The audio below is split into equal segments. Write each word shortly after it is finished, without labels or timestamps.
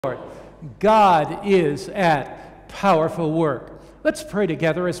Lord. God is at powerful work. Let's pray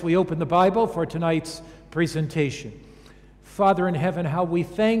together as we open the Bible for tonight's presentation. Father in heaven, how we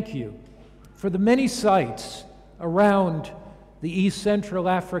thank you for the many sites around the East Central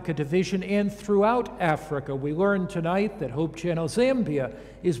Africa Division and throughout Africa. We learned tonight that Hope Channel Zambia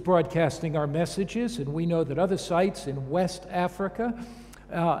is broadcasting our messages, and we know that other sites in West Africa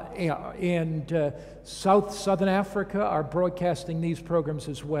and Southern Africa are broadcasting these programs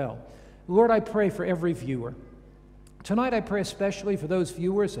as well. Lord, I pray for every viewer. Tonight I pray especially for those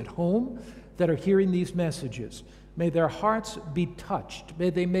viewers at home that are hearing these messages. May their hearts be touched.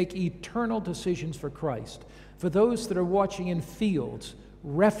 May they make eternal decisions for Christ. For those that are watching in fields,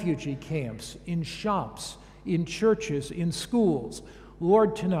 refugee camps, in shops, in churches, in schools,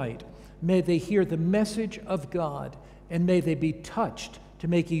 Lord, tonight, may they hear the message of God, and may they be touched to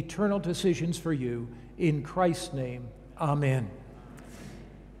make eternal decisions for you. In Christ's name, amen.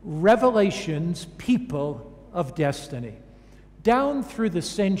 Revelation's people of destiny. Down through the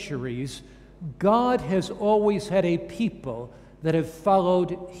centuries, God has always had a people that have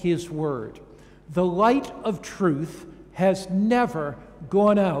followed his word. The light of truth has never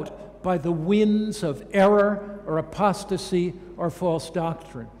gone out by the winds of error or apostasy or false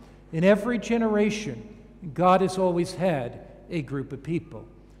doctrine. In every generation, God has always had a group of people.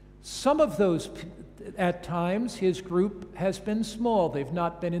 Some of those, at times, his group has been small. They've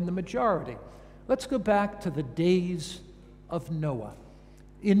not been in the majority. Let's go back to the days of Noah.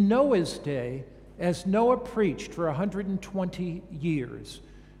 In Noah's day, as Noah preached for 120 years,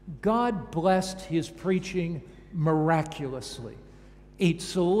 God blessed his preaching miraculously. 8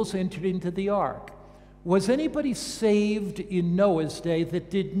 souls entered into the ark. Was anybody saved in Noah's day that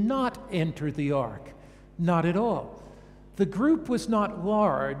did not enter the ark? Not at all. The group was not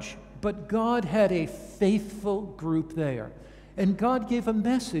large, but God had a faithful group there. And God gave a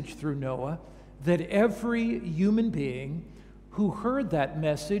message through Noah that every human being who heard that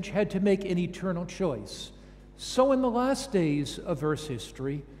message had to make an eternal choice. So in the last days of Earth's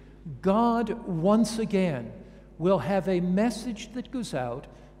history, God once again will have a message that goes out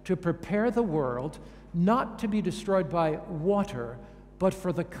to prepare the world not to be destroyed by water, but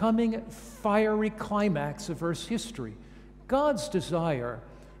for the coming fiery climax of Earth's history. God's desire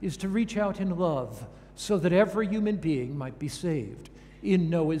is to reach out in love so that every human being might be saved. In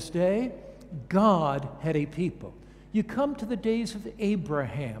Noah's day, God had a people. You come to the days of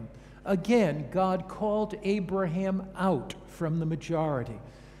Abraham. Again, God called Abraham out from the majority.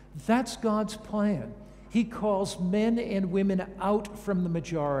 That's God's plan. He calls men and women out from the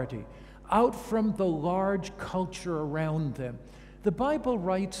majority, out from the large culture around them. The Bible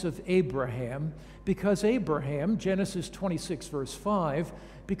writes of Abraham because Abraham, Genesis 26, verse 5,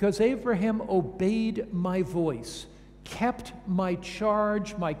 because Abraham obeyed my voice, kept my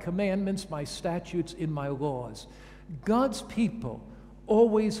charge, my commandments, my statutes, and my laws. God's people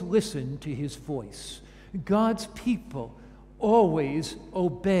always listen to his voice. God's people always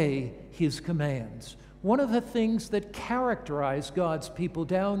obey his commands. One of the things that characterize God's people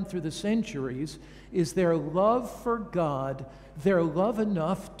down through the centuries is their love for God, their love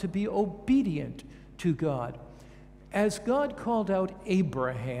enough to be obedient to God. As God called out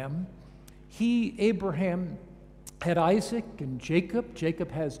Abraham, Abraham had Isaac and Jacob.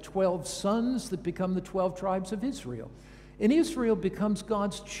 Jacob has 12 sons that become the 12 tribes of Israel. And Israel becomes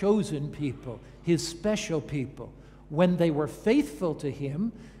God's chosen people, his special people. When they were faithful to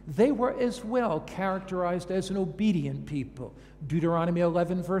him, they were as well characterized as an obedient people. Deuteronomy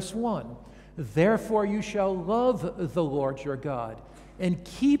 11, verse 1. Therefore you shall love the Lord your God and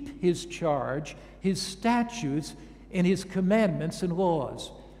keep his charge, his statutes, and his commandments and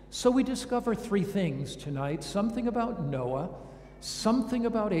laws. So we discover 3 things tonight: something about Noah, something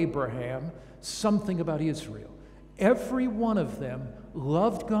about Abraham, something about Israel. Every one of them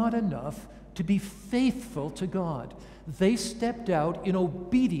loved God enough to be faithful to God. They stepped out in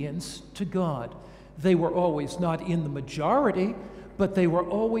obedience to God. They were always not in the majority, but they were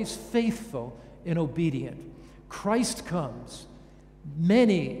always faithful and obedient. Christ comes.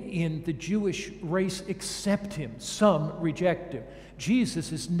 Many in the Jewish race accept him. Some reject him.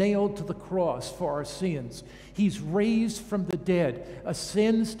 Jesus is nailed to the cross for our sins. He's raised from the dead,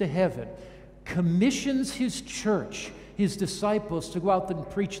 ascends to heaven, commissions his church, his disciples, to go out and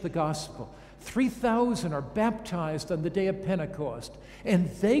preach the gospel. 3,000 are baptized on the day of Pentecost, and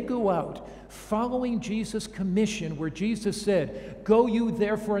they go out following Jesus' commission, where Jesus said, "Go you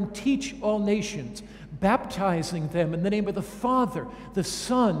therefore and teach all nations, baptizing them in the name of the Father, the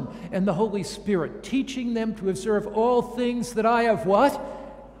Son, and the Holy Spirit, teaching them to observe all things that I have" what?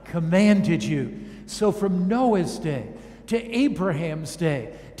 Commanded you. So from Noah's day to Abraham's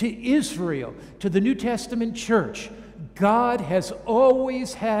day, to Israel, to the New Testament church. God has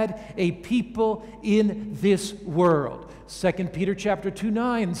always had a people in this world. 2 Peter chapter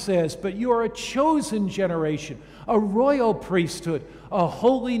 2:9 says, "But you are a chosen generation, a royal priesthood, a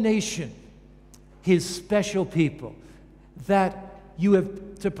holy nation, his special people, that you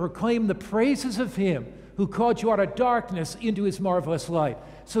have to proclaim the praises of him who called you out of darkness into his marvelous light."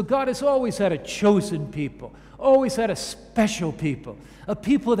 So God has always had a chosen people, always had a special people, a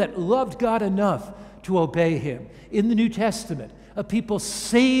people that loved God enough to obey him. In the New Testament, a people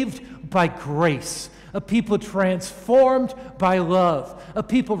saved by grace, a people transformed by love, a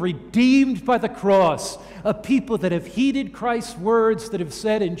people redeemed by the cross, a people that have heeded Christ's words that have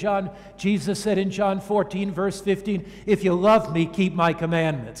said in Jesus said in John 14, verse 15, "If you love me, keep my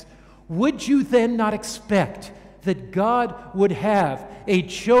commandments." Would you then not expect that God would have a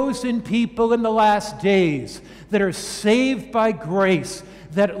chosen people in the last days that are saved by grace,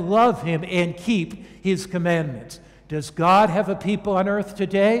 that love him and keep his commandments? Does God have a people on earth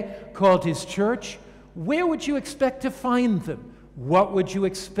today called his church? Where would you expect to find them? What would you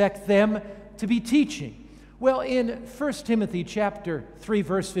expect them to be teaching? Well, in 1 Timothy chapter 3,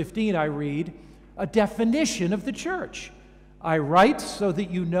 verse 15, I read a definition of the church. "I write so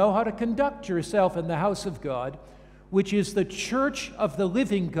that you know how to conduct yourself in the house of God, which is the church of the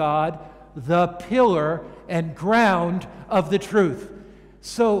living God, the pillar and ground of the truth."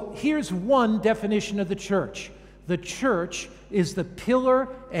 So here's one definition of the church. The church is the pillar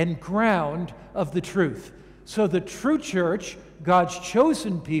and ground of the truth. So the true church, God's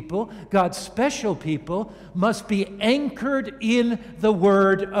chosen people, God's special people, must be anchored in the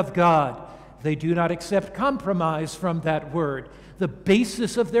Word of God. They do not accept compromise from that Word. The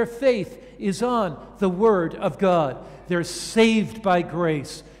basis of their faith is on the Word of God. They're saved by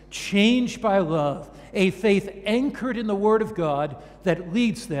grace, changed by love, a faith anchored in the Word of God that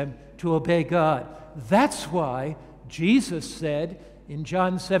leads them to obey God. That's why Jesus said in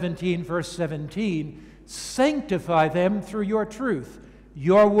John 17, verse 17, "Sanctify them through your truth.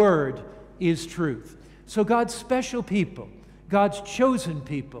 Your word is truth." So God's special people, God's chosen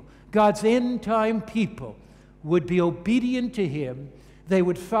people, God's end-time people would be obedient to him. They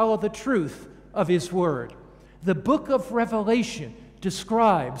would follow the truth of his word. The book of Revelation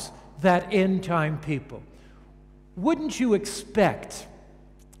describes that end-time people. Wouldn't you expect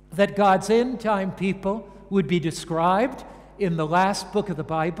that God's end-time people would be described in the last book of the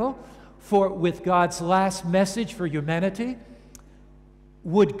Bible with God's last message for humanity?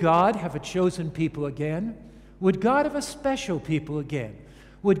 Would God have a chosen people again? Would God have a special people again?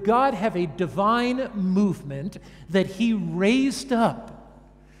 Would God have a divine movement that he raised up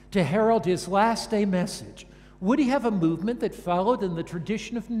to herald his last day message? Would he have a movement that followed in the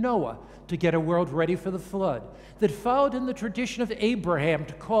tradition of Noah to get a world ready for the flood, that followed in the tradition of Abraham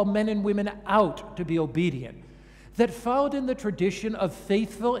to call men and women out to be obedient, that followed in the tradition of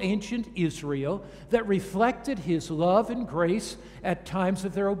faithful ancient Israel that reflected his love and grace at times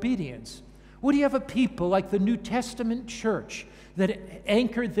of their obedience? Would he have a people like the New Testament church that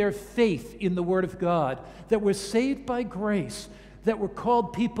anchored their faith in the Word of God, that were saved by grace, that were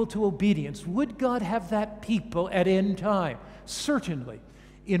called people to obedience? Would God have that people at end time? Certainly.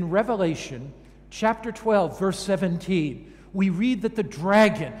 In Revelation chapter 12, verse 17, we read that the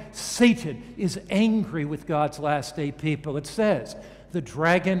dragon, Satan, is angry with God's last day people. It says, the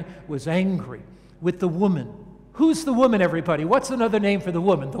dragon was angry with the woman. Who's the woman, everybody? What's another name for the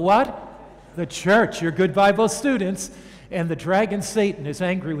woman? The what? The church. You're good Bible students. And the dragon, Satan, is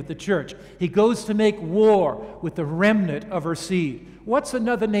angry with the church. He goes to make war with the remnant of her seed. What's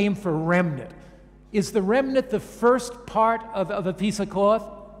another name for remnant? Is the remnant the first part of a piece of cloth?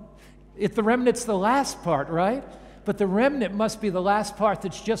 If the remnant's the last part, right? But the remnant must be the last part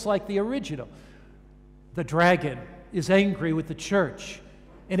that's just like the original. The dragon is angry with the church.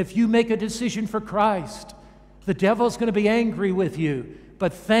 And if you make a decision for Christ, the devil's going to be angry with you.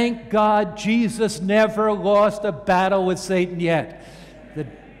 But thank God Jesus never lost a battle with Satan yet.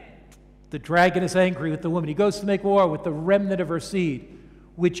 The dragon is angry with the woman. He goes to make war with the remnant of her seed,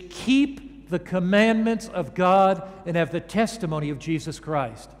 which keep the commandments of God and have the testimony of Jesus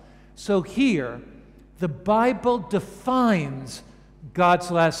Christ. So here, the Bible defines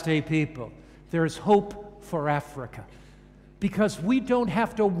God's last day people. There is hope for Africa, because we don't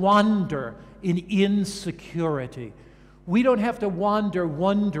have to wander in insecurity. We don't have to wander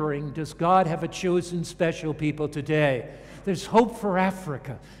wondering, does God have a chosen special people today? There's hope for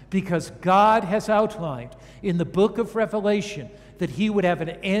Africa, because God has outlined in the book of Revelation that he would have an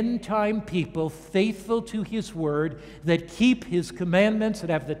end-time people faithful to his word, that keep his commandments, that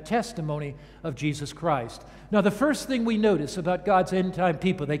have the testimony of Jesus Christ. Now, the first thing we notice about God's end-time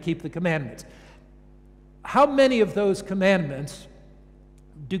people, they keep the commandments. How many of those commandments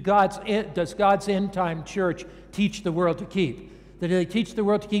does God's end-time church teach the world to keep? Do they teach the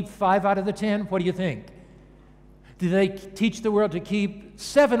world to keep 5 out of the 10? What do you think? Do they teach the world to keep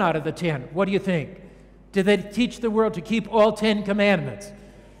 7 out of the 10? What do you think? Do they teach the world to keep all 10 commandments?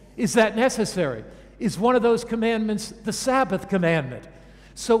 Is that necessary? Is one of those commandments the Sabbath commandment?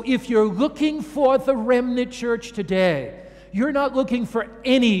 So if you're looking for the remnant church today, you're not looking for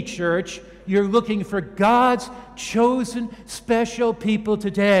any church, you're looking for God's chosen special people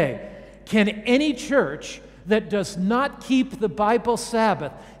today. Can any church that does not keep the Bible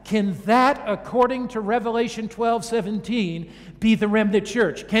Sabbath, can that, according to Revelation 12:17, be the remnant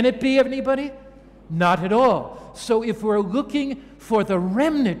church? Can it be, anybody? Not at all. So if we're looking for the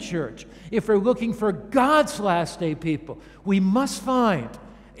remnant church, if we're looking for God's last day people, we must find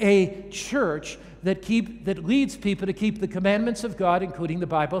a church that leads people to keep the commandments of God, including the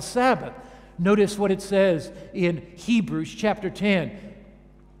Bible Sabbath. Notice what it says in Hebrews chapter 10.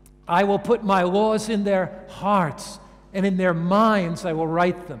 I will put my laws in their hearts, and in their minds I will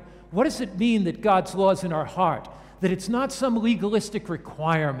write them. What does it mean that God's law is in our heart? That it's not some legalistic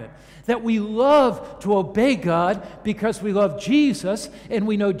requirement. That we love to obey God because we love Jesus, and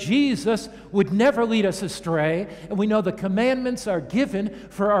we know Jesus would never lead us astray, and we know the commandments are given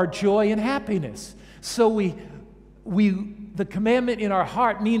for our joy and happiness. So the commandment in our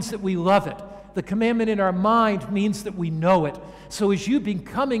heart means that we love it. The commandment in our mind means that we know it. So as you've been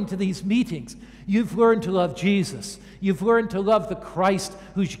coming to these meetings, you've learned to love Jesus. You've learned to love the Christ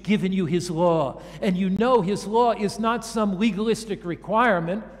who's given you his law. And you know his law is not some legalistic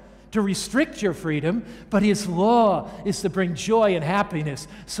requirement to restrict your freedom, but his law is to bring joy and happiness.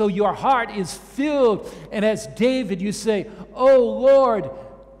 So your heart is filled, and as David, you say, "Oh Lord,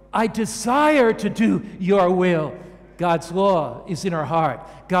 I desire to do your will." God's law is in our heart.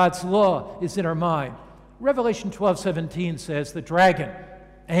 God's law is in our mind. Revelation 12:17 says the dragon,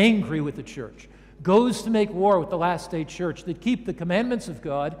 angry with the church, goes to make war with the last day church that keep the commandments of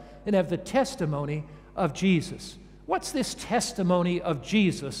God and have the testimony of Jesus. What's this testimony of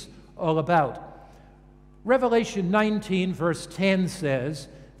Jesus all about? Revelation 19 verse 10 says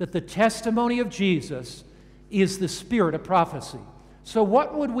that the testimony of Jesus is the spirit of prophecy. So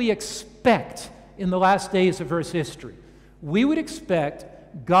what would we expect in the last days of Earth's history? We would expect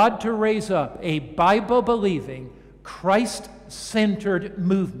God to raise up a Bible-believing, Christ-centered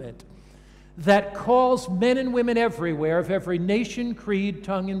movement that calls men and women everywhere, of every nation, creed,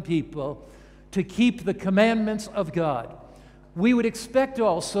 tongue, and people, to keep the commandments of God. We would expect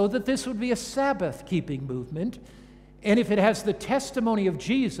also that this would be a Sabbath-keeping movement, and if it has the testimony of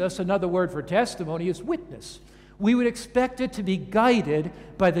Jesus, another word for testimony is witness. We would expect it to be guided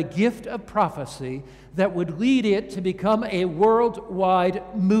by the gift of prophecy that would lead it to become a worldwide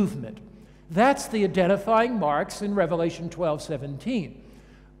movement. That's the identifying marks in Revelation 12:17.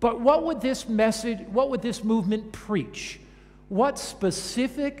 But what would this movement preach? What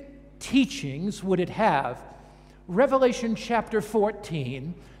specific teachings would it have? Revelation chapter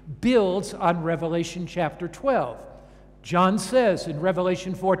 14 builds on Revelation chapter 12. John says in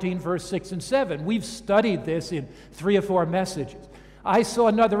Revelation 14, verse 6 and 7, we've studied this in 3 or 4 messages. I saw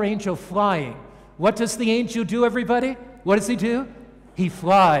another angel flying. What does the angel do, everybody? What does he do? He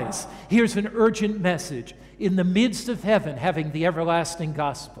flies. Here's an urgent message. In the midst of heaven, having the everlasting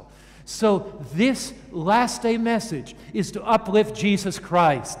gospel. So this last day message is to uplift Jesus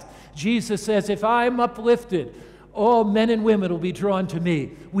Christ. Jesus says, if I'm uplifted, all men and women will be drawn to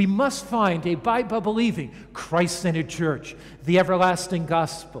me. We must find a Bible-believing, Christ-centered church, the everlasting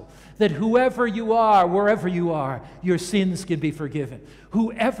gospel, that whoever you are, wherever you are, your sins can be forgiven.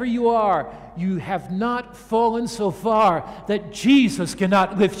 Whoever you are, you have not fallen so far that Jesus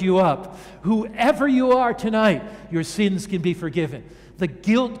cannot lift you up. Whoever you are tonight, your sins can be forgiven. The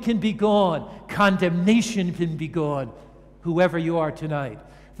guilt can be gone. Condemnation can be gone. Whoever you are tonight.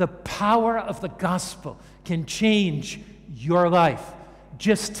 The power of the gospel can change your life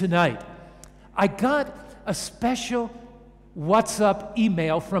just tonight. I got a special WhatsApp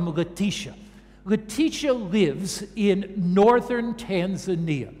email from Letitia. Letitia lives in northern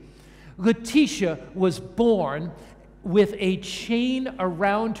Tanzania. Letitia was born with a chain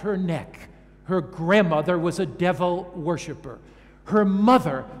around her neck. Her grandmother was a devil worshiper. Her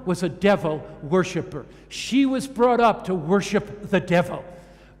mother was a devil worshiper. She was brought up to worship the devil.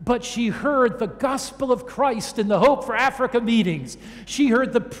 but she heard the gospel of Christ in the Hope for Africa meetings. She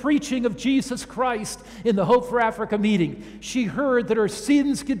heard the preaching of Jesus Christ in the Hope for Africa meeting. She heard that her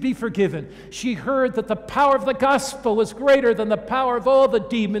sins could be forgiven. She heard that the power of the gospel was greater than the power of all the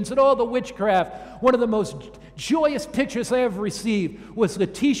demons and all the witchcraft. One of the most joyous pictures I ever received was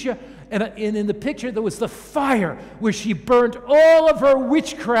Letitia, and in the picture there was the fire where she burned all of her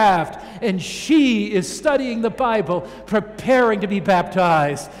witchcraft, and she is studying the Bible, preparing to be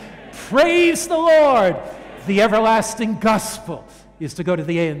baptized. Praise the Lord! The everlasting gospel is to go to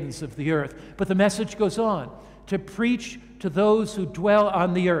the ends of the earth. But the message goes on, to preach to those who dwell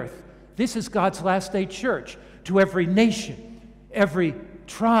on the earth. This is God's last day church, to every nation, every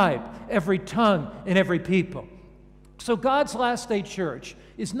tribe, every tongue, and every people. So God's last day church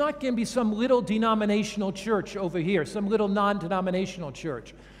is not going to be some little denominational church over here, some little non-denominational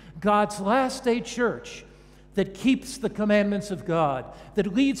church. God's last day church that keeps the commandments of God, that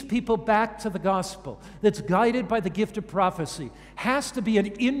leads people back to the gospel, that's guided by the gift of prophecy, has to be an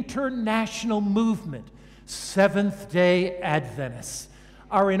international movement. Seventh-day Adventists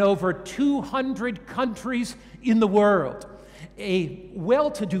are in over 200 countries in the world. A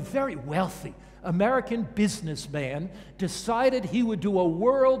well-to-do, very wealthy American businessman decided he would do a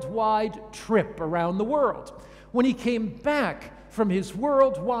worldwide trip around the world. When he came back from his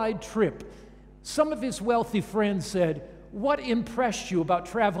worldwide trip, some of his wealthy friends said, "What impressed you about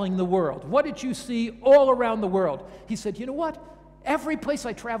traveling the world? What did you see all around the world?" He said, "You know what? Every place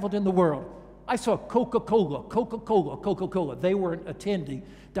I traveled in the world, I saw Coca-Cola, Coca-Cola, Coca-Cola." They weren't attending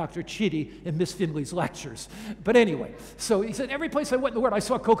Dr. Chidi and Miss Finley's lectures. But anyway, so he said, every place I went in the world, I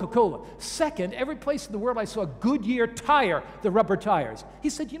saw Coca-Cola. Second, every place in the world, I saw Goodyear tire, the rubber tires. He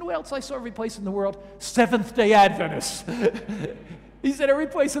said, you know what else I saw every place in the world? Seventh-day Adventists. He said, every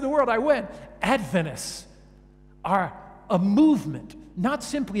place in the world I went. Adventists are a movement, not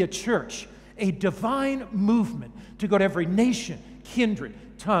simply a church, a divine movement to go to every nation, kindred,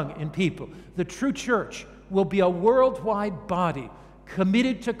 tongue, and people. The true church will be a worldwide body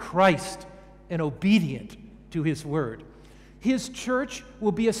committed to Christ and obedient to His word. His church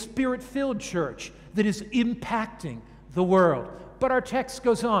will be a spirit-filled church that is impacting the world. But our text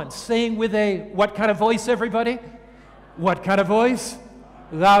goes on, saying with a, what kind of voice, everybody? What kind of voice?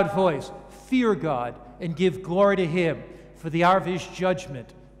 Loud voice. Fear God and give glory to Him, for the hour of His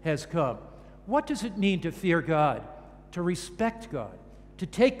judgment has come. What does it mean to fear God? To respect God, to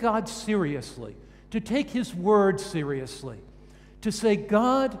take God seriously, to take His word seriously, to say,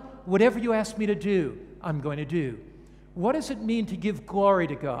 God, whatever you ask me to do, I'm going to do. What does it mean to give glory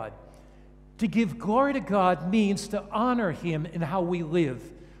to God? To give glory to God means to honor Him in how we live,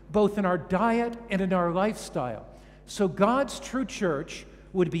 both in our diet and in our lifestyle. So God's true church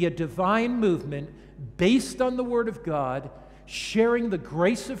would be a divine movement based on the Word of God, sharing the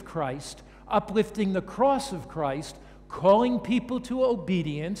grace of Christ, uplifting the cross of Christ, calling people to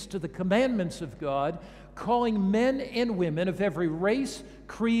obedience to the commandments of God, calling men and women of every race,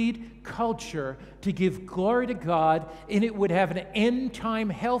 creed, culture to give glory to God, and it would have an end-time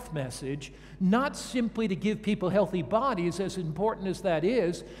health message, not simply to give people healthy bodies, as important as that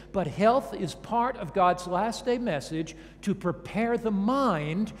is, but health is part of God's last day message to prepare the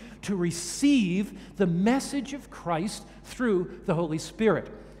mind to receive the message of Christ through the Holy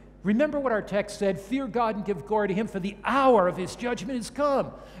Spirit. Remember what our text said, fear God and give glory to Him, for the hour of His judgment has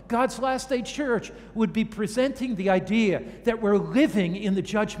come. God's last day church would be presenting the idea that we're living in the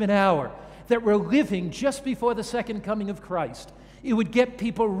judgment hour, that we're living just before the second coming of Christ. It would get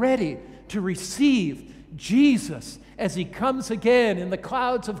people ready to receive Jesus as He comes again in the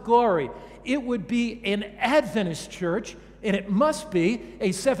clouds of glory. It would be an Adventist church, and it must be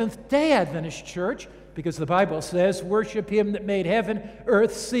a Seventh-day Adventist church, because the Bible says, worship Him that made heaven,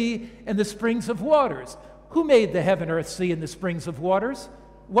 earth, sea, and the springs of waters. Who made the heaven, earth, sea, and the springs of waters?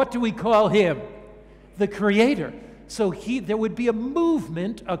 What do we call Him? The Creator. So there would be a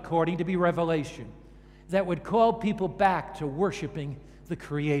movement, according to Revelation, that would call people back to worshiping the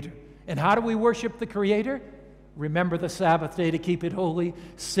Creator. And how do we worship the Creator? Remember the Sabbath day to keep it holy.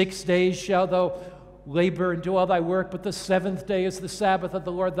 6 days shalt thou labor and do all thy work, but the seventh day is the Sabbath of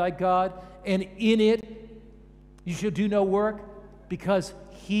the Lord thy God, and in it you shall do no work, because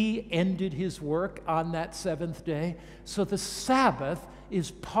He ended His work on that seventh day. So the Sabbath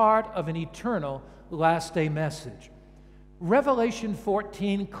is part of an eternal last day message. Revelation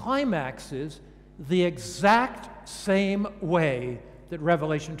 14 climaxes the exact same way that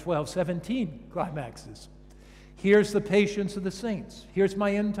Revelation 12:17 climaxes. Here's the patience of the saints. Here's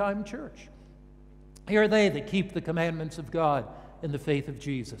my end-time church. Here are they that keep the commandments of God in the faith of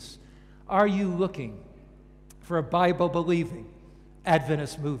Jesus. Are you looking for a Bible-believing,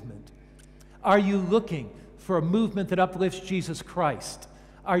 Adventist movement? Are you looking for a movement that uplifts Jesus Christ?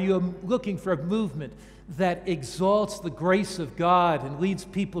 Are you looking for a movement that exalts the grace of God and leads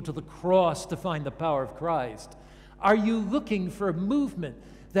people to the cross to find the power of Christ? Are you looking for a movement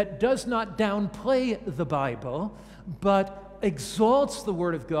that does not downplay the Bible, but exalts the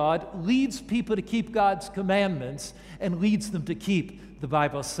Word of God, leads people to keep God's commandments, and leads them to keep the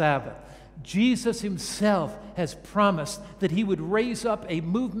Bible Sabbath? Jesus himself has promised that he would raise up a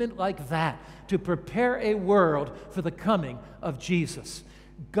movement like that to prepare a world for the coming of Jesus.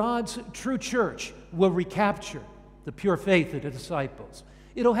 God's true church will recapture the pure faith of the disciples.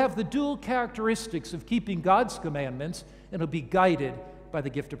 It'll have the dual characteristics of keeping God's commandments, and it'll be guided by the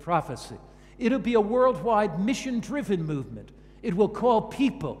gift of prophecy. It'll be a worldwide mission-driven movement. It will call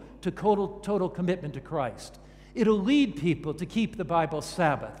people to total commitment to Christ. It'll lead people to keep the Bible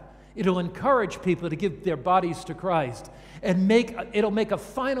Sabbath. It'll encourage people to give their bodies to Christ, and it'll make a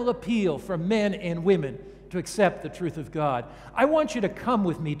final appeal for men and women to accept the truth of God. I want you to come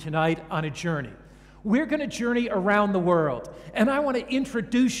with me tonight on a journey. We're going to journey around the world, and I want to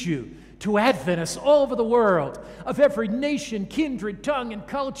introduce you to Adventists all over the world, of every nation, kindred, tongue, and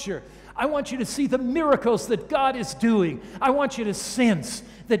culture. I want you to see the miracles that God is doing. I want you to sense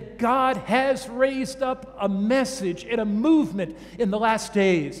that God has raised up a message and a movement in the last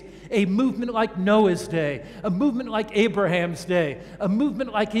days, a movement like Noah's day, a movement like Abraham's day, a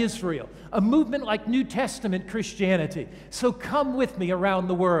movement like Israel, a movement like New Testament Christianity. So come with me around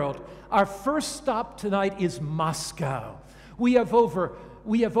the world. Our first stop tonight is Moscow. We have over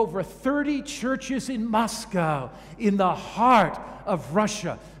 30 churches in Moscow, in the heart of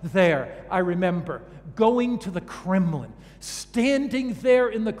Russia there. I remember going to the Kremlin, standing there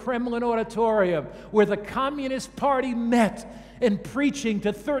in the Kremlin auditorium where the Communist Party met, and preaching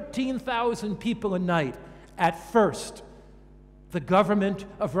to 13,000 people a night. At first, the government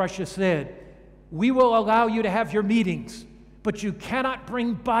of Russia said, "We will allow you to have your meetings, but you cannot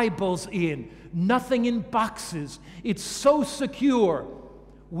bring Bibles in, nothing in boxes. It's so secure."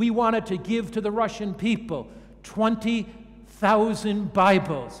 We wanted to give to the Russian people 20,000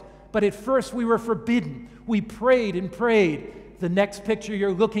 Bibles. But at first we were forbidden. We prayed and prayed. The next picture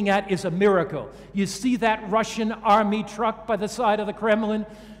you're looking at is a miracle. You see that Russian army truck by the side of the Kremlin?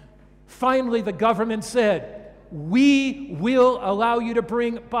 Finally, the government said, "We will allow you to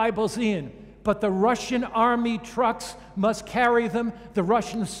bring Bibles in, but the Russian army trucks must carry them. The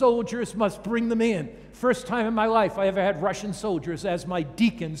Russian soldiers must bring them in." First time in my life I ever had Russian soldiers as my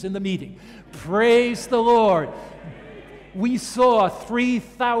deacons in the meeting. Praise the Lord. We saw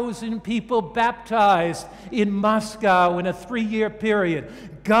 3,000 people baptized in Moscow in a 3-year period.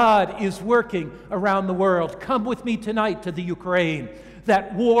 God is working around the world. Come with me tonight to the Ukraine,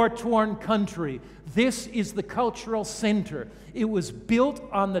 that war-torn country. This is the cultural center. It was built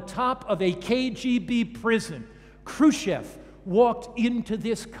on the top of a KGB prison. Khrushchev walked into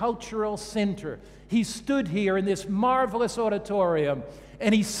this cultural center. He stood here in this marvelous auditorium,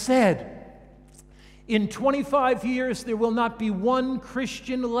 and he said, "In 25 years, there will not be one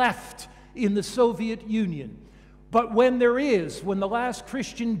Christian left in the Soviet Union. But when there is, when the last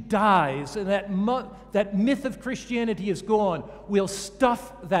Christian dies and that myth of Christianity is gone, we'll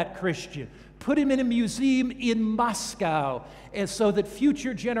stuff that Christian, put him in a museum in Moscow, and so that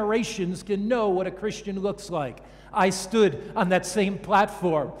future generations can know what a Christian looks like." I stood on that same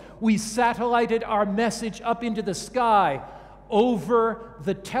platform. We satellited our message up into the sky over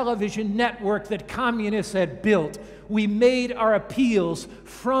the television network that communists had built. We made our appeals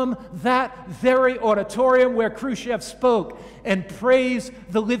from that very auditorium where Khrushchev spoke, and praise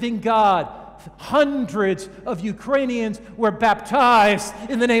the living God. Hundreds of Ukrainians were baptized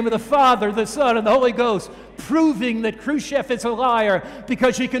in the name of the Father, the Son, and the Holy Ghost, proving that Khrushchev is a liar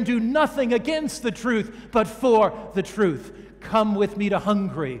because he can do nothing against the truth but for the truth. Come with me to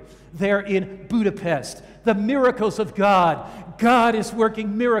Hungary, there in Budapest. The miracles of God. God is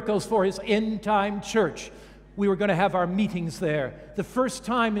working miracles for his end-time church. We were going to have our meetings there, the first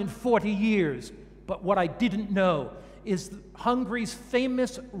time in 40 years. But what I didn't know is Hungary's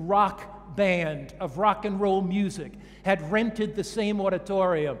famous rock band of rock and roll music had rented the same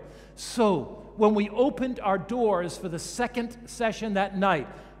auditorium. So when we opened our doors for the second session that night,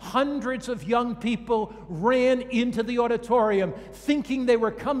 hundreds of young people ran into the auditorium thinking they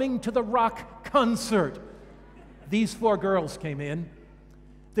were coming to the rock concert. These 4 girls came in.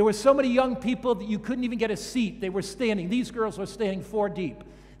 There were so many young people that you couldn't even get a seat. They were standing. These girls were standing 4 deep.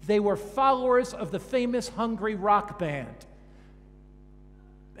 They were followers of the famous Hungary rock band.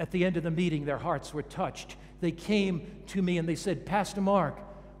 At the end of the meeting, their hearts were touched. They came to me and they said, "Pastor Mark,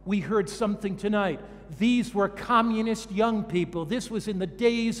 We heard something tonight. These were communist young people. This was in the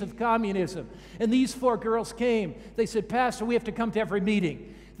days of communism. And these 4 girls came. They said, Pastor, we have to come to every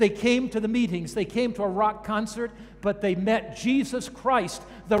meeting. They came to the meetings. They came to a rock concert, but they met Jesus Christ,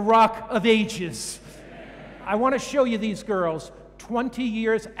 the Rock of Ages. I want to show you these girls 20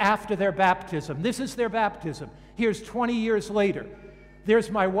 years after their baptism. This is their baptism. Here's 20 years later.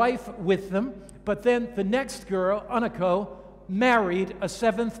 There's my wife with them, but then the next girl, Anako, married a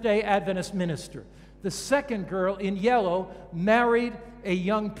Seventh-day Adventist minister. The second girl in yellow married a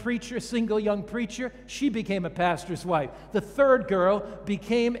young preacher, single young preacher. She became a pastor's wife. The third girl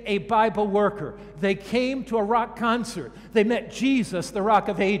became a Bible worker. They came to a rock concert. They met Jesus, the Rock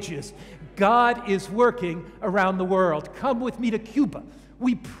of Ages. God is working around the world. Come with me to Cuba.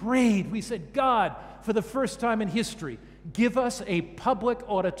 We prayed. We said, God, for the first time in history, give us a public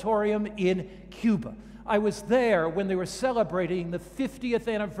auditorium in Cuba. I was there when they were celebrating the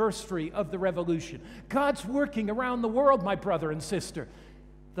 50th anniversary of the revolution. God's working around the world, my brother and sister.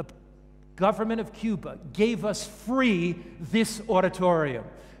 The government of Cuba gave us free this auditorium.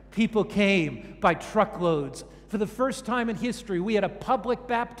 People came by truckloads. For the first time in history, we had a public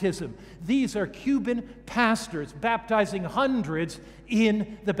baptism. These are Cuban pastors baptizing hundreds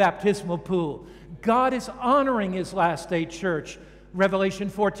in the baptismal pool. God is honoring His last-day church. Revelation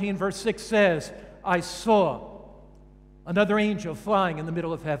 14, verse 6 says, I saw another angel flying in the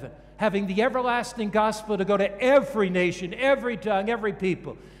middle of heaven, having the everlasting gospel to go to every nation, every tongue, every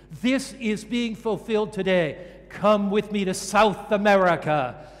people. This is being fulfilled today. Come with me to South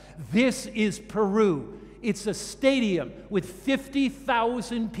America. This is Peru. It's a stadium with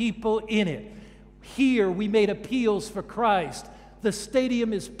 50,000 people in it. Here we made appeals for Christ. The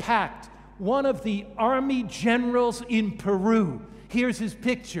stadium is packed. One of the army generals in Peru, here's his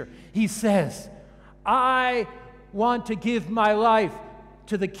picture. He says, I want to give my life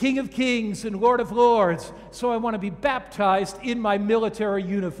to the King of Kings and Lord of Lords, so I want to be baptized in my military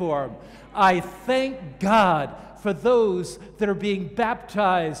uniform. I thank God for those that are being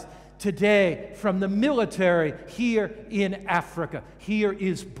baptized today from the military here in Africa. Here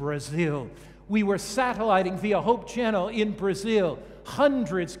is Brazil. We were satelliting via Hope Channel in Brazil.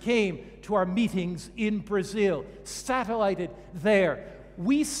 Hundreds came to our meetings in Brazil, satellited there.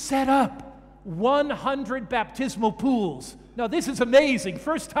 We set up 100 baptismal pools. Now, this is amazing.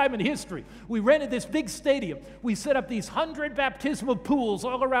 First time in history. We rented this big stadium. We set up these 100 baptismal pools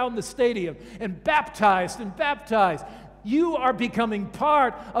all around the stadium and baptized and baptized. You are becoming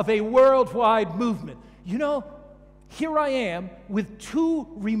part of a worldwide movement. You know, here I am with 2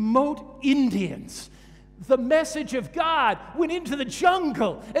 remote Indians. The message of God went into the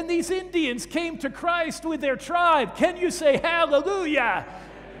jungle, and these Indians came to Christ with their tribe. Can you say hallelujah?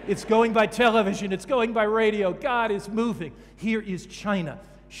 It's going by television. It's going by radio. God is moving. Here is China,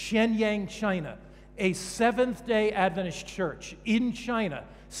 Shenyang, China, a Seventh-day Adventist church in China.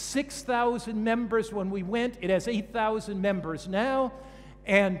 6,000 members when we went. It has 8,000 members now.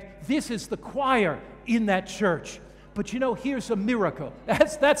 And this is the choir in that church. But you know, here's a miracle.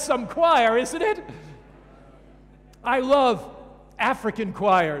 That's some choir, isn't it? I love African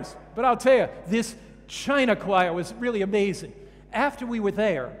choirs. But I'll tell you, this China choir was really amazing. After we were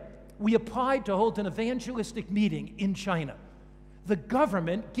there, we applied to hold an evangelistic meeting in China. The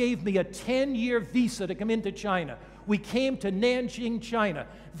government gave me a 10-year visa to come into China. We came to Nanjing, China.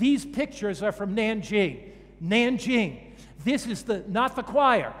 These pictures are from Nanjing. Nanjing. This is not the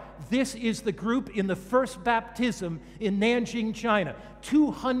choir. This is the group in the first baptism in Nanjing, China.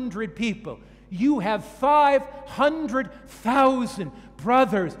 200 people. You have 500,000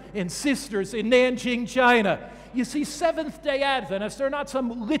 brothers and sisters in Nanjing, China. You see, Seventh-day Adventists are not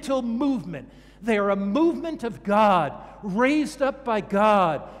some little movement. They are a movement of God, raised up by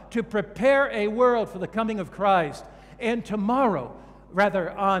God to prepare a world for the coming of Christ. And tomorrow, rather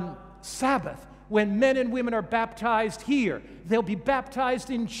on Sabbath, when men and women are baptized here, they'll be baptized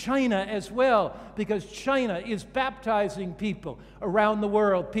in China as well, because China is baptizing people around the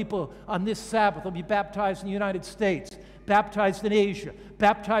world. People on this Sabbath will be baptized in the United States, baptized in Asia,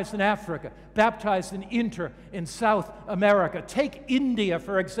 baptized in Africa, baptized in Inter and South America. Take India,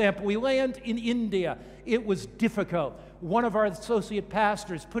 for example. We land in India. It was difficult. One of our associate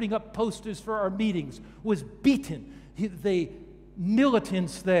pastors putting up posters for our meetings was beaten. The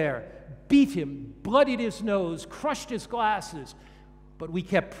militants there beat him, bloodied his nose, crushed his glasses, but we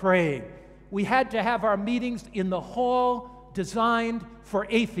kept praying. We had to have our meetings in the hall designed for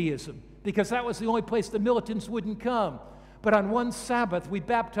atheism, because that was the only place the militants wouldn't come. But on one Sabbath, we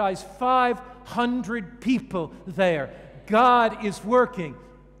baptized 500 people there. God is working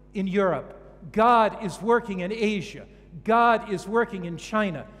in Europe. God is working in Asia. God is working in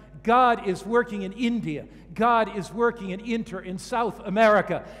China. God is working in India. God is working in South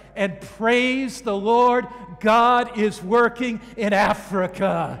America. And praise the Lord, God is working in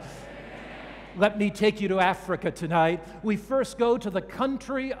Africa. Let me take you to Africa tonight. We first go to the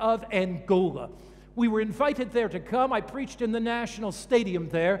country of Angola. We were invited there to come. I preached in the National Stadium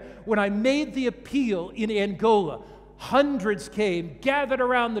there. When I made the appeal in Angola, hundreds came, gathered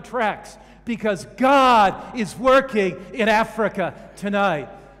around the tracks, because God is working in Africa tonight.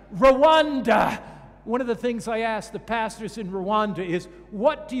 Rwanda. One of the things I asked the pastors in Rwanda is,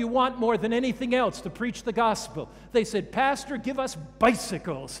 what do you want more than anything else to preach the gospel? They said, Pastor, give us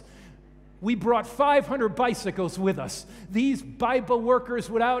bicycles. We brought 500 bicycles with us. These Bible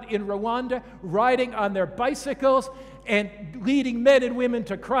workers went out in Rwanda riding on their bicycles and leading men and women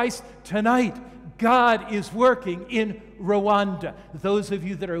to Christ. Tonight, God is working in Rwanda. Those of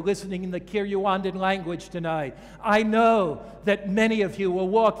you that are listening in the Kinyarwanda language tonight, I know that many of you will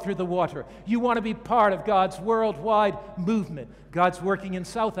walk through the water. You want to be part of God's worldwide movement. God's working in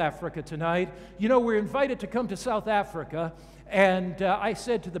South Africa tonight. You know, we're invited to come to South Africa, and I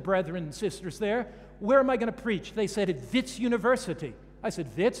said to the brethren and sisters there, where am I going to preach? They said, at Wits University. I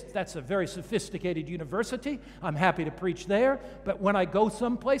said, Wits, that's a very sophisticated university. I'm happy to preach there. But when I go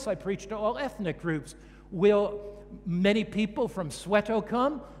someplace, I preach to all ethnic groups. Will many people from Soweto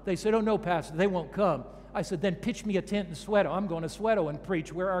come? They said, oh, no, Pastor, they won't come. I said, then pitch me a tent in Soweto. I'm going to Soweto and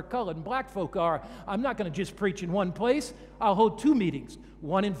preach where our colored and black folk are. I'm not going to just preach in one place. I'll hold 2 meetings,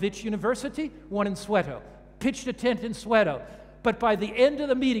 one in Wits University, one in Soweto. Pitched a tent in Soweto. But by the end of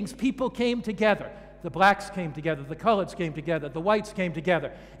the meetings, people came together. The blacks came together, the coloreds came together, the whites came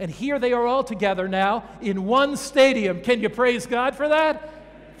together. And here they are all together now in one stadium. Can you praise God for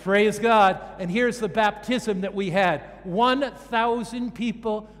that? Praise God. And here's the baptism that we had. 1,000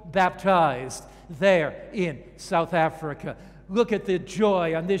 people baptized there in South Africa. Look at the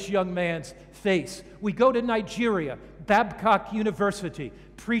joy on this young man's face. We go to Nigeria, Babcock University,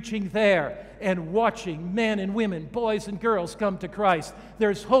 preaching there and watching men and women, boys and girls come to Christ.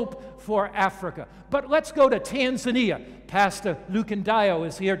 There's hope for Africa. But let's go to Tanzania. Pastor Lukandayo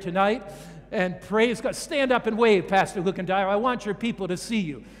is here tonight, and praise God. Stand up and wave, Pastor Lukandayo. I want your people to see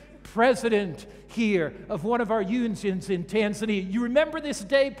you. President here of one of our unions in Tanzania. You remember this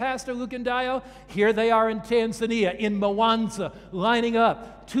day, Pastor Lukandayo? Here they are in Tanzania, in Mwanza, lining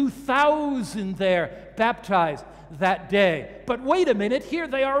up. 2,000 there baptized that day. But wait a minute, here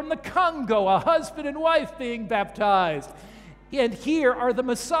they are in the Congo, a husband and wife being baptized. And here are the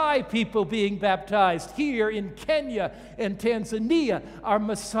Maasai people being baptized. Here in Kenya and Tanzania are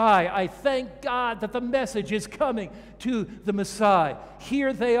Maasai. I thank God that the message is coming to the Maasai.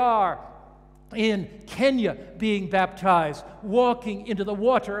 Here they are in Kenya being baptized, walking into the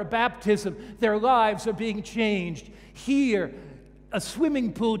water of baptism. Their lives are being changed. Here, a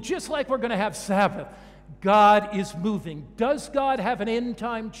swimming pool, just like we're going to have Sabbath. God is moving. Does God have an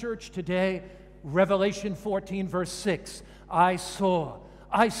end-time church today? Revelation 14, verse 6. I saw,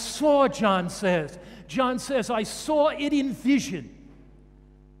 John says. John says, I saw it in vision.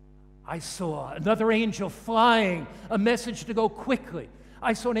 I saw another angel flying, a message to go quickly.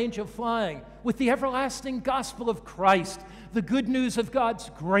 I saw an angel flying with the everlasting gospel of Christ, the good news of God's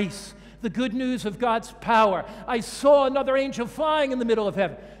grace, the good news of God's power. I saw another angel flying in the middle of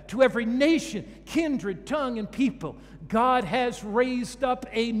heaven. To every nation, kindred, tongue, and people, God has raised up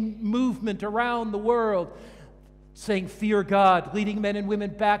a movement around the world saying, fear God, leading men and women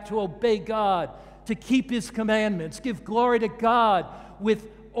back to obey God, to keep His commandments, give glory to God with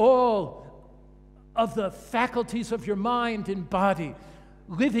all of the faculties of your mind and body,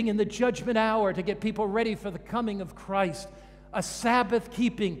 living in the judgment hour to get people ready for the coming of Christ, a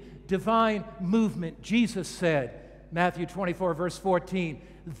Sabbath-keeping divine movement. Jesus said, Matthew 24, verse 14,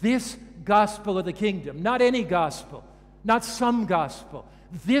 this gospel of the kingdom, not any gospel, not some gospel,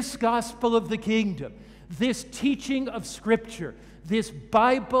 this gospel of the kingdom, this teaching of Scripture, this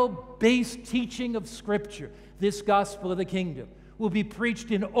Bible-based teaching of Scripture, this gospel of the kingdom will be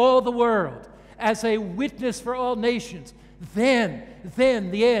preached in all the world as a witness for all nations. Then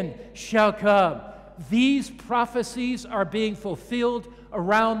the end shall come. These prophecies are being fulfilled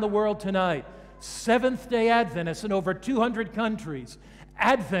around the world tonight. Seventh-day Adventists in over 200 countries.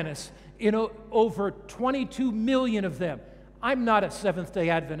 Adventists in over 22 million of them. I'm not a Seventh-day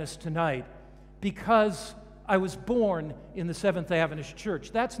Adventist tonight because I was born in the Seventh-day Adventist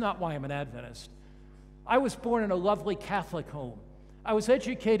Church. That's not why I'm an Adventist. I was born in a lovely Catholic home. I was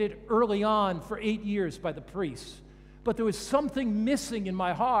educated early on for 8 years by the priests. But there was something missing in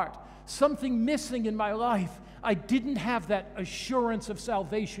my heart, something missing in my life. I didn't have that assurance of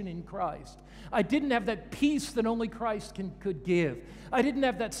salvation in Christ. I didn't have that peace that only Christ could give. I didn't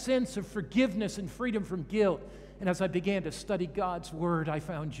have that sense of forgiveness and freedom from guilt. And as I began to study God's Word, I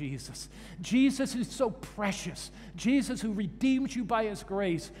found Jesus. Jesus is so precious. Jesus who redeems you by His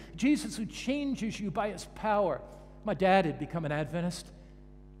grace. Jesus who changes you by His power. My dad had become an Adventist.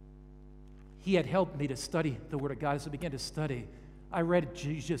 He had helped me to study the Word of God. As I began to study, I read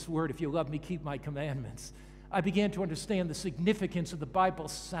Jesus' Word, if you love me, keep my commandments. I began to understand the significance of the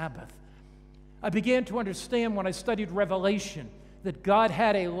Bible's Sabbath. I began to understand when I studied Revelation that God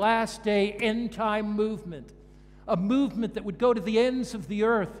had a last day end time movement, a movement that would go to the ends of the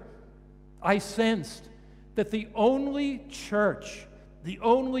earth. I sensed that the only church, the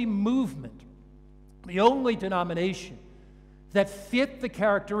only movement, the only denomination that fit the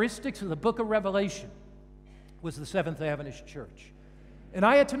characteristics of the book of Revelation was the Seventh Adventist Church. And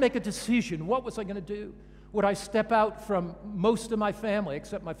I had to make a decision. What was I going to do? Would I step out from most of my family,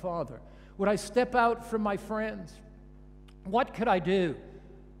 except my father? Would I step out from my friends? What could I do?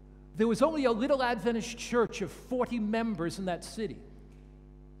 There was only a little Adventist church of 40 members in that city.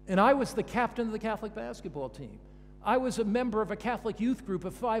 And I was the captain of the Catholic basketball team. I was a member of a Catholic youth group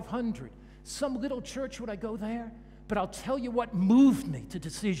of 500. Some little church, would I go there? But I'll tell you what moved me to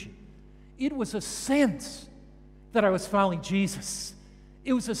decision. It was a sense that I was following Jesus.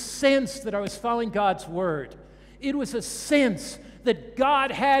 It was a sense that I was following God's Word. It was a sense that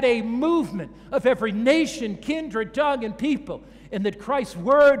God had a movement of every nation, kindred, tongue, and people, and that Christ's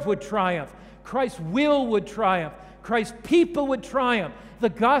Word would triumph, Christ's will would triumph, Christ's people would triumph, the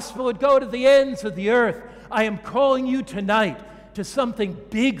gospel would go to the ends of the earth. I am calling you tonight to something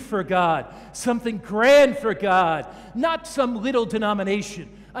big for God, something grand for God, not some little denomination.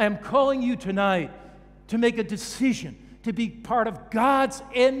 I am calling you tonight to make a decision to be part of God's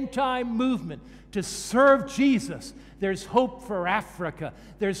end-time movement, to serve Jesus. There's hope for Africa.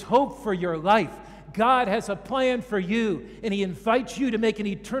 There's hope for your life. God has a plan for you, and He invites you to make an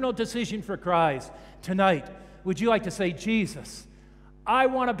eternal decision for Christ. Tonight, would you like to say, Jesus, I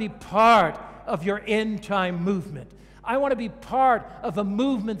want to be part of your end-time movement. I want to be part of a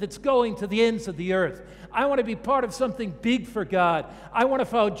movement that's going to the ends of the earth. I want to be part of something big for God. I want to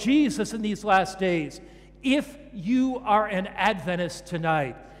follow Jesus in these last days. If you are an Adventist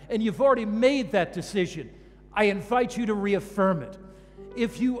tonight, and you've already made that decision, I invite you to reaffirm it.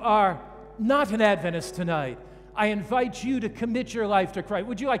 If you are not an Adventist tonight, I invite you to commit your life to Christ.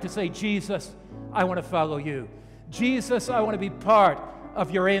 Would you like to say, Jesus, I want to follow you. Jesus, I want to be part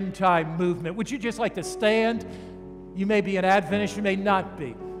of your end-time movement. Would you just like to stand? You may be an Adventist, you may not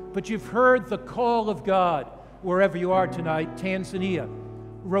be, but you've heard the call of God wherever you are tonight, Tanzania,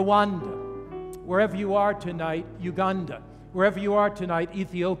 Rwanda, wherever you are tonight, Uganda, wherever you are tonight,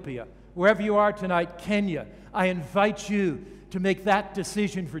 Ethiopia, wherever you are tonight, Kenya. I invite you to make that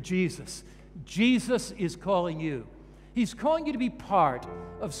decision for Jesus. Jesus is calling you. He's calling you to be part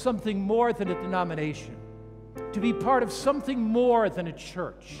of something more than a denomination, to be part of something more than a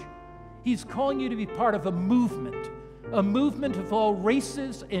church. He's calling you to be part of a movement of all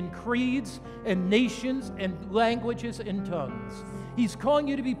races and creeds and nations and languages and tongues. He's calling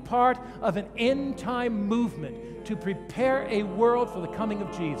you to be part of an end-time movement to prepare a world for the coming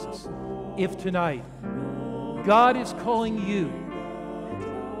of Jesus. If tonight God is calling you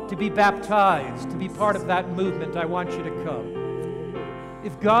to be baptized, to be part of that movement, I want you to come.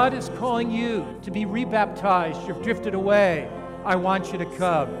 If God is calling you to be rebaptized, you've drifted away, I want you to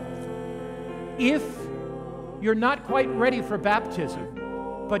come. If you're not quite ready for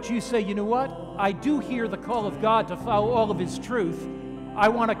baptism, but you say, you know what? I do hear the call of God to follow all of His truth. I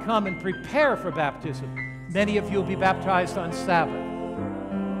want to come and prepare for baptism. Many of you will be baptized on Sabbath.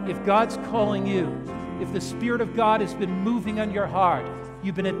 If God's calling you, if the Spirit of God has been moving on your heart,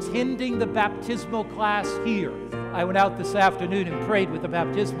 you've been attending the baptismal class here. I went out this afternoon and prayed with the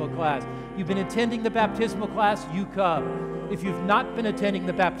baptismal class. You've been attending the baptismal class, you come. If you've not been attending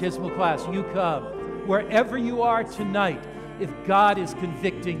the baptismal class, you come. Wherever you are tonight, if God is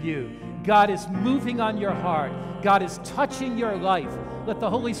convicting you, God is moving on your heart, God is touching your life, let the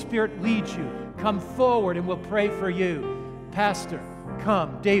Holy Spirit lead you. Come forward and we'll pray for you. Pastor,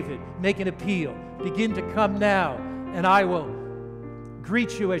 come. David, make an appeal. Begin to come now, and I will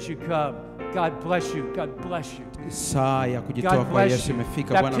greet you as you come. God bless you. God bless you. God bless you.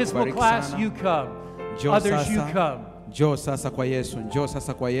 Baptismal class, you come. Others, you come. Njoo sasa kwa Yesu, njoo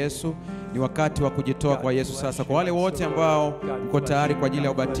sasa kwa Yesu. Ni wakati wa kujitoa kwa Yesu sasa. Kwa wale wote ambao mko tayari kwa ajili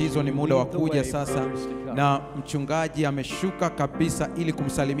ya ubatizo, ni muda wa kuja sasa God. Na mchungaji ameshuka kabisa ili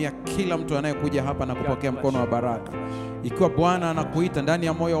kumsalimia kila mtu anayekuja hapa na kupokea mkono wa baraka. Ikiwa Bwana anakuita ndani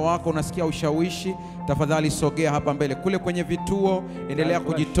ya moyo wako, unasikia ushawishi, tafadhali sogea hapa mbele. Kule kwenye vituo, endelea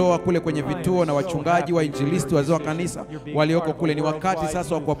kujitoa kule kwenye vituo, na wachungaji wa injilisti, wazee wa kanisa walioko kule. Ni wakati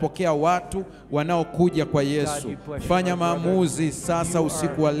sasa wa kuwapokea watu wanaokuja kwa Yesu. Fanya maamuzi sasa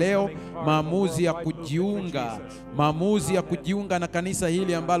usiku wa leo, maamuzi ya kujiunga na kanisa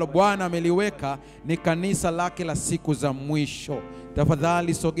hili ambalo Bwana ameliweka ni kanisa lake la siku za mwisho.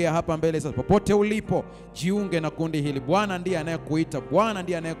 Tafadhali sogea hapa mbele sasa. Popote ulipo, jiunge na kundi hili. Bwana ndiye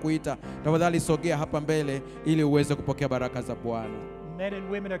anayekuita. Tafadhali sogea hapa mbele ili uweze kupokea baraka za Bwana. Men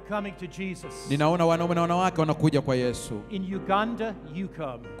and women are coming to Jesus. Ninaona wanaume na wanawake wanakuja kwa Yesu. In Uganda, you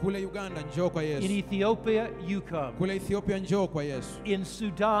come. Kule Uganda, njoo kwa Yesu. In Ethiopia, you come. Kule Ethiopia, njoo kwa Yesu. In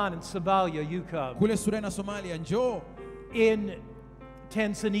Sudan and Somalia, you come. Kule Sudan na Somalia, njoo. In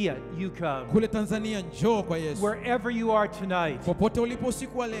Tanzania, you come. Kule Tanzania, njoo kwa Yesu. Wherever you are tonight, popote ulipo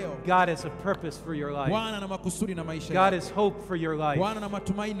usiku wa leo, God has a purpose for your life. Bwana ana makusudi na maisha yako. God has hope for your life. Bwana ana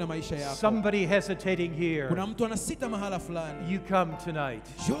matumaini na maisha yako. Somebody hesitating here, kuna mtu anasita mahala fulani, you come tonight.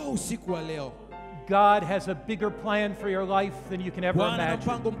 Njoo usiku wa leo. God has a bigger plan for your life than you can ever Bwana ana imagine.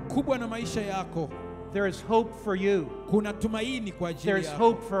 mpango mkubwa na maisha yako. There is hope for you. Kuna tumaini kwa ajili There's yako.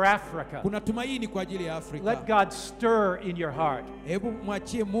 hope for Africa. Kuna tumaini kwa ajili ya Afrika. Let God stir in your heart. Hebu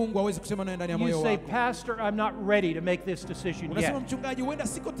mwachie Mungu aweze kusema naye ndani ya moyo You wako. say, Pastor, I'm not ready to make this decision Unasema, yet. mchungaji, huenda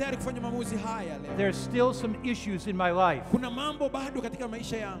siko tayari kufanya maamuzi haya leo. There's still some issues in my life. Kuna mambo bado katika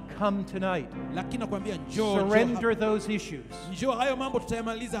maisha yangu. Come tonight. Lakini nakwambia njoo. Surrender those issues. Njoo, hayo mambo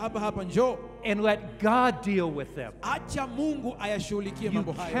tutayamaliza hapa. Njoo. And let God deal with them. Acha Mungu ayashughulikie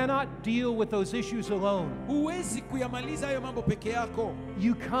mambo hayo. You cannot deal with those issues alone. Huwezi kuyamaliza hayo mambo peke yako.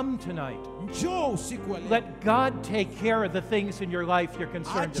 You come tonight. Njoo usiku wa leo. Let God take care of the things in your life you're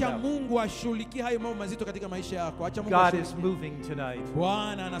concerned Acha about. Mungu ashughulikie hayo mambo mazito katika maisha yako. Acha Mungu God is moving tonight.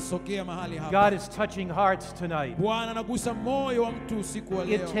 Bwana anasogea mahali hapa. God is touching hearts tonight. Bwana anagusa moyo wa mtu usiku wa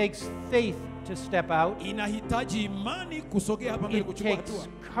leo. It takes faith to step out. Inahitaji imani kusogea hapa mbele, It kuchukua takes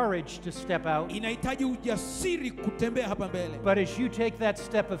hatua. courage to step out. Inahitaji ujasiri kutembea hapa mbele. But as you take that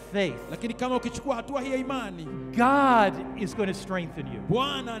step of faith, Lakini kama ukichukua hatua hii ya imani, God is going to strengthen you.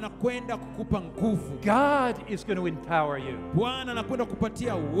 Bwana anakwenda kukupa nguvu. God is going to empower you. Bwana anakwenda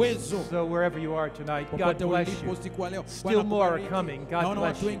kukupatia uwezo. So wherever you are tonight, God Popote bless ulipo you. usiku wa leo, Still Bwana more are akubariki. coming. God Naona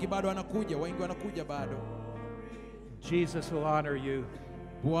bless watu you. wengi bado wanakuja bado. Jesus will honor you.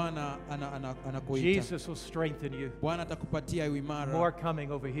 Bwana anakuita. Jesus will strengthen you. Bwana atakupatia uimara. More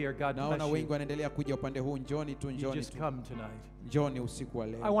coming over here. God Naona bless wengi you. wanaendelea kuja upande huu. Njoni tu, You njoni just tu. come tonight. Njoni usiku wa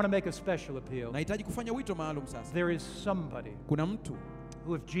I leo. want to make a special appeal. Nahitaji kufanya wito maalum sasa. There is somebody Kuna mtu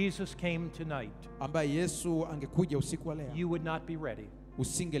who, if Jesus came tonight, ambaye Yesu angekuja usiku wa leo, you would not be ready.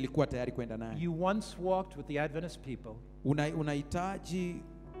 usingelikuwa tayari kwenda naye. You once walked with the Adventist people, Unahitaji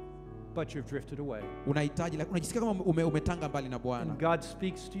but you've drifted away. unajisikia kama umetanga mbali na Bwana. And God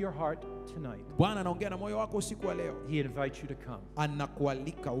speaks to your heart tonight. Bwana anaongea na moyo wako usiku wa leo. He invites you to come.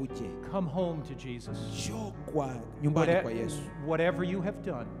 Anakualika uje. Come home to Jesus. Njoo kwa nyumbani kwa Yesu. Whatever you have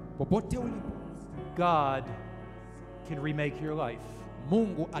done, Popote ulipo, God can remake your life.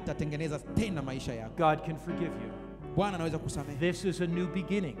 Mungu atatengeneza tena maisha yako. God can forgive you. Bwana anaweza kusamehe. This is a new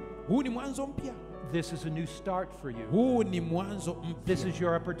beginning. Huu ni mwanzo mpya. This is a new start for you. Huu ni mwanzo mpya. This is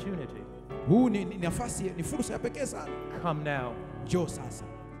your opportunity. Huu ni nafasi, ni fursa ya pekee sana. Come now. Njoo sasa.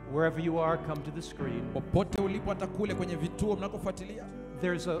 Wherever you are, come to the screen. Popote ulipo, hata kule kwenye vituo mnakofuatilia.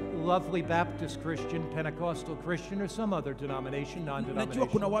 There's a lovely Baptist Christian, Pentecostal Christian, or some other denomination, Najua kuna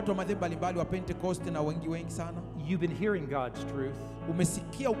non-denominational. watu wa madhehebu mbalimbali wa Pentecost na wengi sana. You've been hearing God's truth.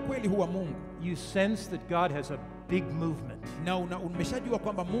 Umesikia ukweli huu wa Mungu. You sense that God has a big movement, Na umeshajua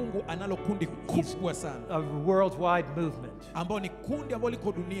kwamba Mungu analo kundi kubwa sana, a worldwide movement. ambao ni kundi ambalo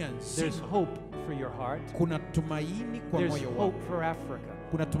liko dunia There's nzima. hope for your heart. Kuna tumaini kwa There's moyo wako. hope for Africa.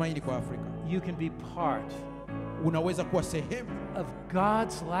 Kuna tumaini kwa Afrika. You can be part Unaweza kuwa sehemu of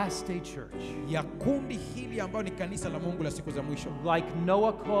God's last day church. ya kundi hili ambalo ni kanisa la Mungu la siku za mwisho. Like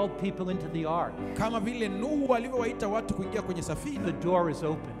Noah called people into the ark, Kama vile Nuhu alivyowaita watu kuingia kwenye safina, the door is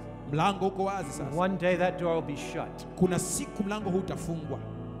open. mlango uko wazi sasa. One day that door will be shut. Kuna siku mlango huu utafungwa.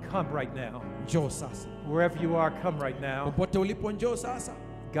 Come right now. Njoo sasa. Wherever you are, come right now. Popote ulipo, njoo sasa.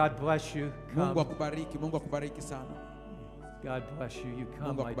 God bless you. Mungu Come. akubariki. Mungu akubariki sana. God bless you. You come,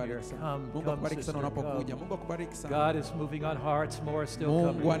 Mungu my dear. akubariki sana. Come, Mungu come, akubariki sana sister. unapokuja. Come. Mungu akubariki sana. God is moving on hearts. More still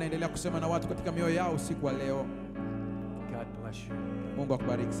Mungu coming. anaendelea kusema na watu katika mioyo yao usiku wa leo. God bless you. Mungu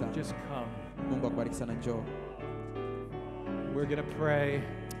akubariki sana. Just come. Mungu akubariki sana, njoo. We're going to pray.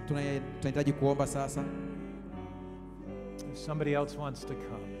 Tunahitaji kuomba sasa. Somebody else wants to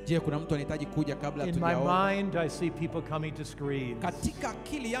come. Je, kuna mtu anahitaji kuja kabla In my tujaomba? mind, I see people coming to screens. Katika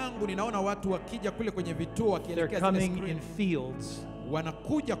akili yangu ninaona watu wakija kule kwenye vituo They're wakielekea zile coming in screen. fields.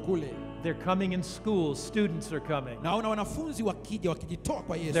 Wanakuja kule. They're coming in schools. Students are coming. Naona wanafunzi wakija wakijitoa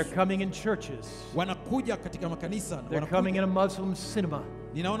kwa Yesu. They're coming in churches. Wanakuja katika makanisa. They're coming in a Muslim cinema.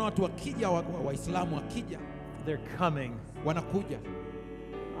 Ninaona watu wakija Waislamu wakija. They're coming. Wanakuja.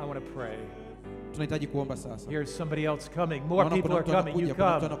 I want to pray. Tunahitaji kuomba sasa. Here's somebody else coming. More people are coming. You come.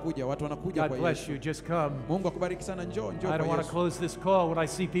 Watu wanakuja God kwa bless Yesu. you. Just come. Mungu akubariki sana, njoo I kwa don't want to Yesu. close this call when I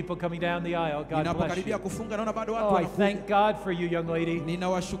see people coming down the aisle. God bless Ninapokaribia you. kufunga naona bado watu Oh, I wanakuja. thank God for you, young lady.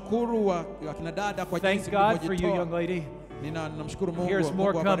 Ninawashukuru wakina dada kwa Thank jinsi God for you, mlivyojitoa. young lady. Ninamshukuru Mungu. Here's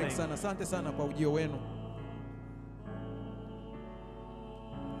more Mungu awabariki coming. sana. Asante sana kwa ujio wenu.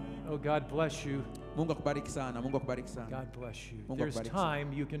 Oh, God bless you. Mungu akubariki sana. Mungu akubariki sana. God bless you. Mungu There's akubariki sana.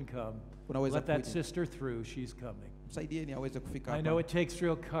 time you can come. Unaweza Let that kuja. sister through. She's coming. Msaidieni aweze kufika I know hapa. it takes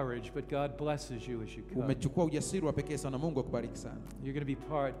real courage, but God blesses you as you come. Umechukua ujasiri wa pekee sana. Mungu akubariki sana. You're going to be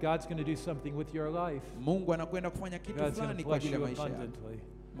part. God's going to do something with your life. Mungu anakwenda kufanya kitu God's going fulani to kwa bless ajili ya you maisha yako. abundantly.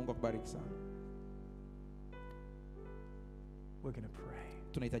 Mungu akubariki sana. We're going to pray.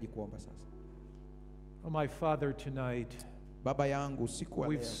 Tunahitaji kuomba sasa. Oh, my Father, tonight, Baba yangu, usiku wa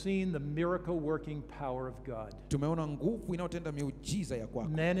we've leo seen the miracle working power of God. tumeona nguvu inayotenda miujiza ya kwako.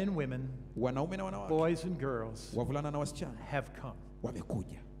 Men and women, Wanaume na wanawake, boys and girls wavulana na wasichana have come.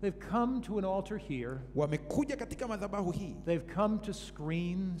 wamekuja. They've come to an altar here. Wamekuja katika madhabahu hii. They've come to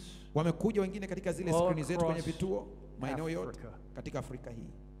screens Wamekuja wengine katika zile all skrini zetu kwenye across vituo maeneo yote Africa. katika Afrika hii.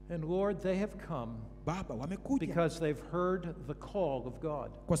 And Lord, they have come Baba, wamekuja because they've heard the call of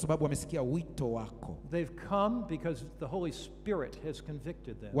God. kwa sababu wamesikia wito wako. They've come because the Holy Spirit has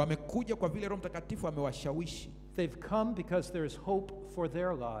convicted them. Wamekuja kwa vile Roho Mtakatifu amewashawishi. They've come because there's hope for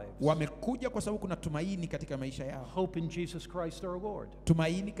their lives. Wamekuja kwa sababu kuna tumaini katika maisha yao. Hope in Jesus Christ our Lord.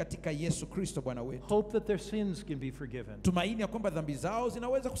 Tumaini katika Yesu Kristo Bwana wetu. Hope that their sins can be forgiven. Tumaini ya kwamba dhambi zao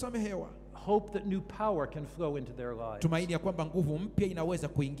zinaweza kusamehewa. Hope that new power can flow into their lives. Tumaini ya kwamba nguvu mpya inaweza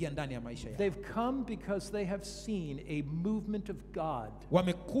kuingia ndani ya maisha yao. They've come because they have seen a movement of God.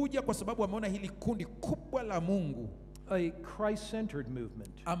 Wamekuja kwa sababu wameona hili kundi kubwa la Mungu, A Christ-centered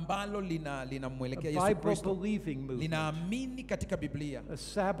movement. ambalo linamwelekea A Yesu Kristo, Bible-believing movement. linaamini katika Biblia, A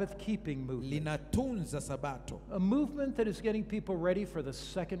Sabbath-keeping movement. linatunza Sabato. A movement that is getting people ready for the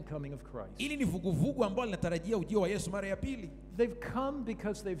second coming of Christ. Ili ni vuguvugu ambalo linatarajia ujio wa Yesu mara ya pili. They've come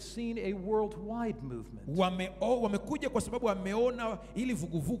because they've seen a worldwide movement. Wamekuja kwa sababu wameona hili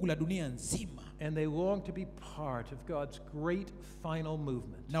vuguvugu la dunia nzima, And they long to be part of God's great final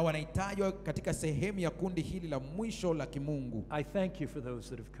movement. na wanahitajwa katika sehemu ya kundi hili la mwisho la kimungu. I thank you for those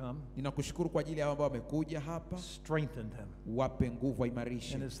that have come. Ninakushukuru kwa ajili ya hao ambao wamekuja hapa. Strengthen them. Wape nguvu,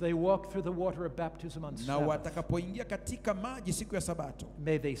 waimarishe. And as they walk through the water of baptism on Na Sabbath, watakapoingia katika maji siku ya Sabato,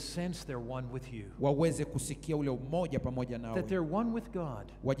 may they sense they're one with you. waweze kusikia ule umoja pamoja nawe. That they're one with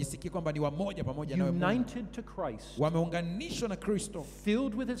God. Wajisikie kwamba ni wamoja pamoja nawe Mungu. United to Christ. Wameunganishwa na Kristo,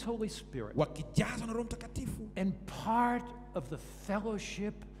 Filled with His Holy Spirit. wakijazwa na Roho Mtakatifu, And part of the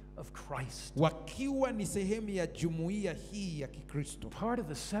fellowship of Christ. wakiwa ni sehemu ya jumuiya hii ya Kikristo, Part of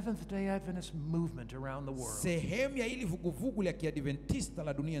the Seventh-day Adventist movement around the world. sehemu ya hili vuguvugu la Kiadventista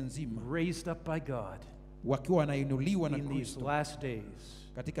la dunia nzima, Raised up by God wakiwa wanainuliwa na in these Kristo last days.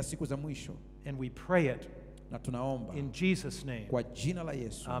 katika siku za mwisho. And we pray it Na tunaomba in Jesus' name. kwa jina la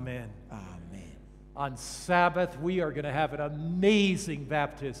Yesu. Amen. Amen. On Sabbath, we are going to have an amazing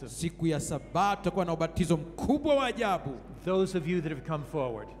baptism. Siku ya Sabato tutakuwa na ubatizo mkubwa wa ajabu. Those of you that have come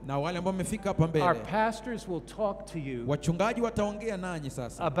forward, Na wale ambao mmefika hapa our mbele, pastors will talk to you wachungaji wataongea nanyi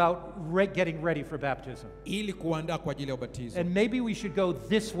sasa about getting ready for baptism. ili kuandaa kwa ajili ya ubatizo. And maybe we should go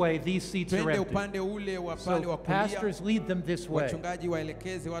this way. These seats are Twende empty. upande ule wa pale So wa kulia. pastors, lead them this way. Wachungaji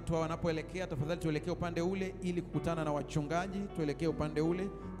waelekeze watu wanapoelekea. Tafadhali tuelekee upande ule ili kukutana na wachungaji. Tuelekee upande ule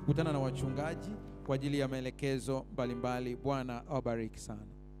kukutana na wachungaji kwa ajili ya maelekezo mbalimbali. Bwana awabariki sana.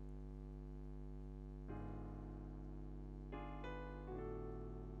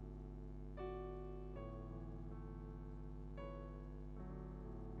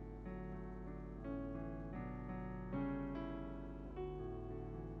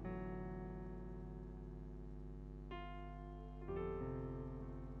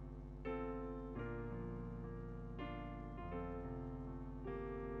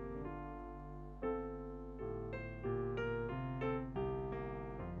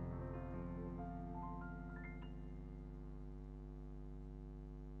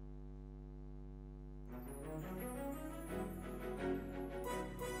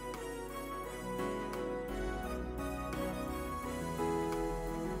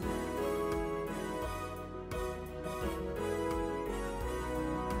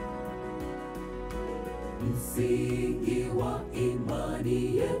 Msingi wa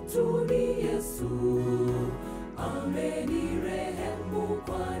imani yetu ni Yesu, amenirehemu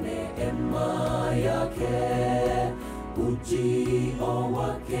kwa neema yake. Ujio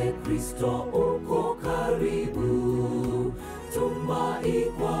wake Kristo uko karibu, tumai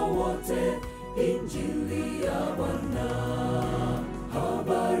kwa wote injili ya Bwana.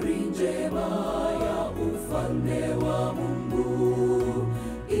 Habari njema ya ufalme wa Mungu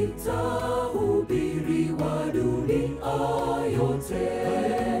itahubiriwa dunia yote.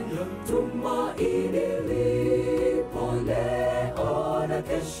 Tumaini lipo leo na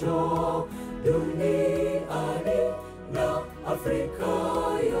kesho, duniani na Afrika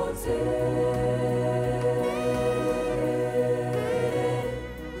yote.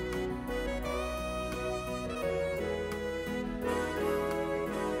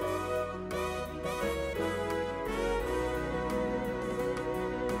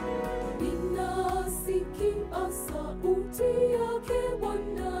 Ninasikia sauti yake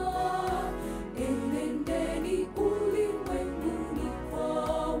Bwana, enendeni ulimwenguni kwa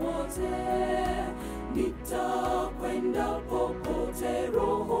wote. Nitakwenda popote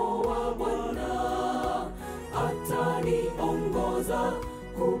Roho wa Bwana ataniongoza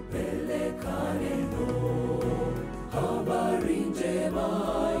kupeleka neno. Habari njema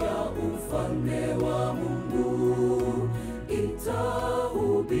ya ufalme wa Mungu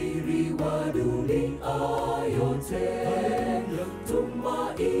itahubiriwa dunia yote.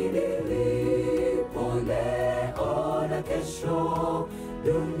 Tumaini lipo leo na kesho,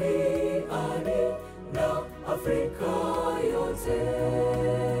 duniani na Afrika yote.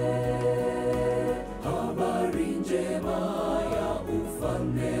 Habari njema ya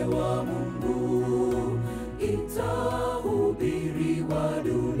ufalme wa Mungu itahubiriwa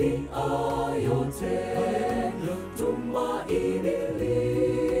dunia yote. Tumaini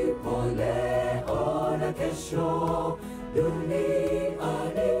lipo leo na kesho,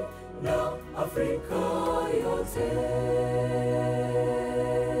 duniani na Afrika yote.